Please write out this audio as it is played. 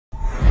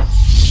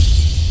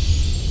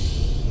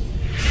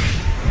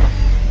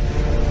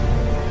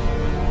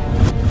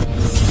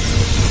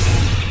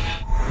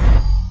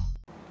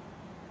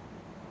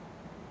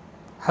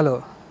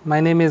Hello, my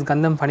name is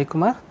Gandham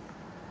Phanikumar.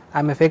 I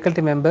am a faculty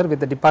member with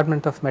the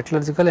Department of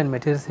Metallurgical and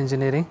Materials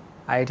Engineering,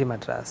 IIT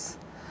Madras.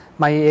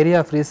 My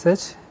area of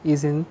research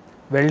is in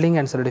welding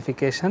and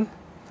solidification,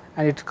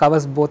 and it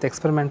covers both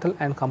experimental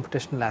and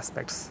computational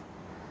aspects.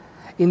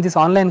 In this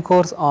online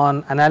course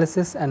on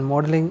analysis and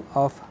modeling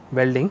of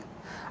welding,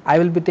 I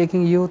will be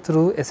taking you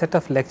through a set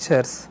of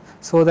lectures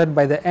so that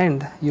by the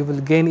end you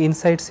will gain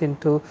insights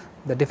into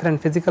the different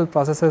physical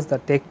processes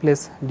that take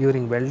place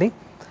during welding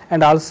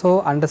and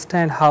also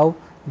understand how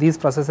these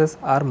processes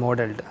are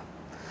modeled.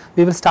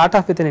 We will start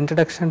off with an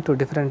introduction to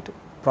different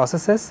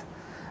processes,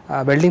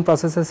 welding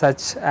processes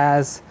such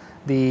as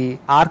the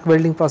arc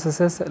welding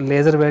processes,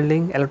 laser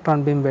welding,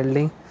 electron beam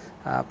welding,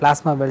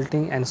 plasma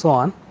welding and so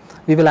on.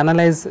 We will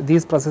analyze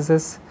these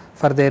processes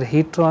for their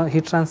heat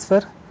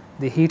transfer,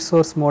 the heat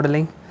source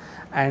modeling,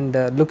 and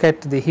look at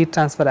the heat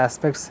transfer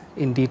aspects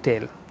in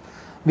detail.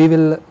 We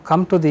will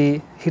come to the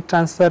heat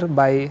transfer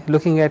by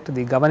looking at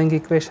the governing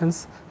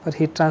equations for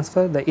heat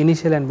transfer, the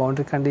initial and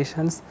boundary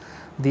conditions,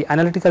 the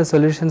analytical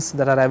solutions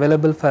that are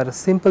available for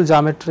simple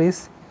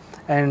geometries,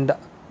 and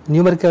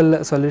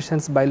numerical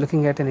solutions by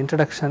looking at an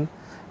introduction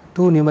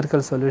to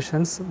numerical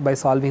solutions by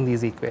solving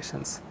these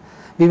equations.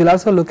 We will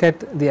also look at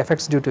the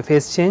effects due to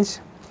phase change,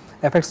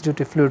 effects due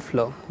to fluid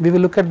flow. We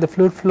will look at the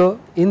fluid flow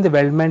in the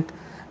weldment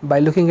by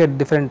looking at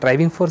different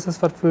driving forces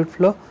for fluid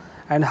flow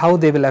and how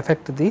they will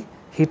affect the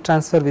heat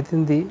transfer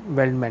within the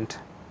weldment.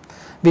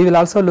 We will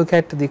also look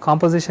at the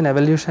composition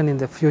evolution in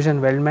the fusion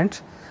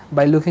weldment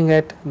by looking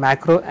at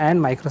macro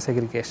and micro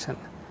segregation.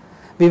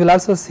 We will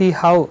also see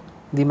how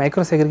the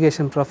micro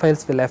segregation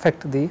profiles will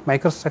affect the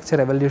microstructure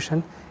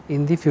evolution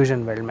in the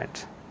fusion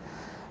weldment.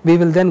 We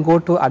will then go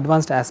to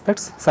advanced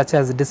aspects such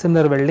as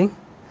dissimilar welding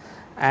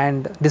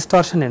and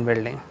distortion in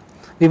welding.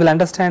 We will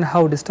understand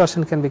how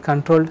distortion can be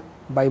controlled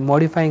by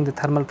modifying the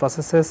thermal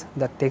processes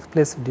that take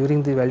place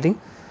during the welding,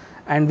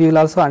 and we will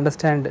also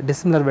understand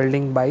dissimilar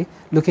welding by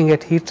looking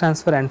at heat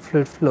transfer and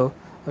fluid flow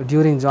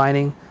during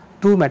joining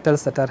two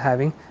metals that are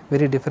having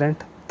very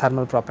different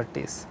thermal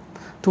properties.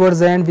 Towards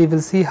the end, we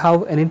will see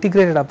how an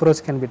integrated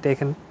approach can be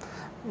taken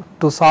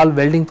to solve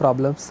welding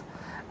problems,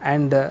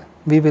 and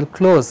we will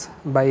close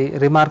by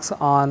remarks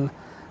on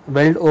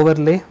weld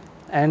overlay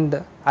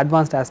and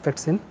advanced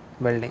aspects in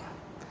welding.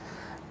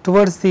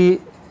 Towards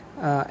the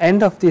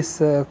end of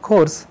this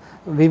course,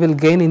 we will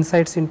gain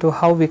insights into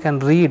how we can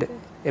read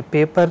a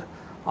paper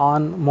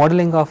on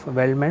modeling of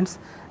weldments,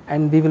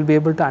 and we will be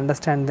able to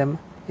understand them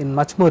in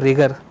much more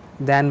rigor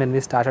than when we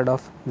started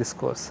off this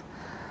course.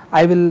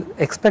 I will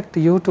expect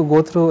you to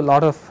go through a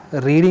lot of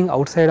reading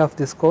outside of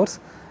this course,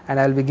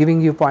 and I will be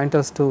giving you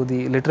pointers to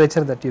the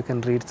literature that you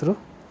can read through.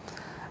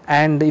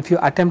 And if you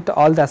attempt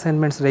all the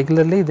assignments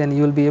regularly, then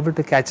you will be able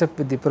to catch up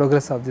with the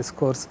progress of this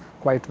course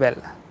quite well.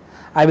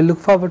 I will look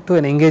forward to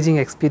an engaging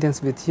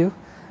experience with you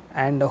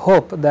and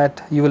hope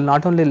that you will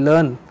not only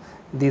learn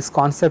these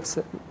concepts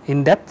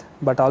in depth,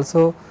 but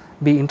also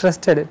be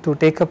interested to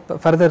take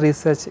up further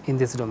research in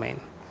this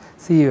domain.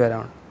 See you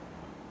around.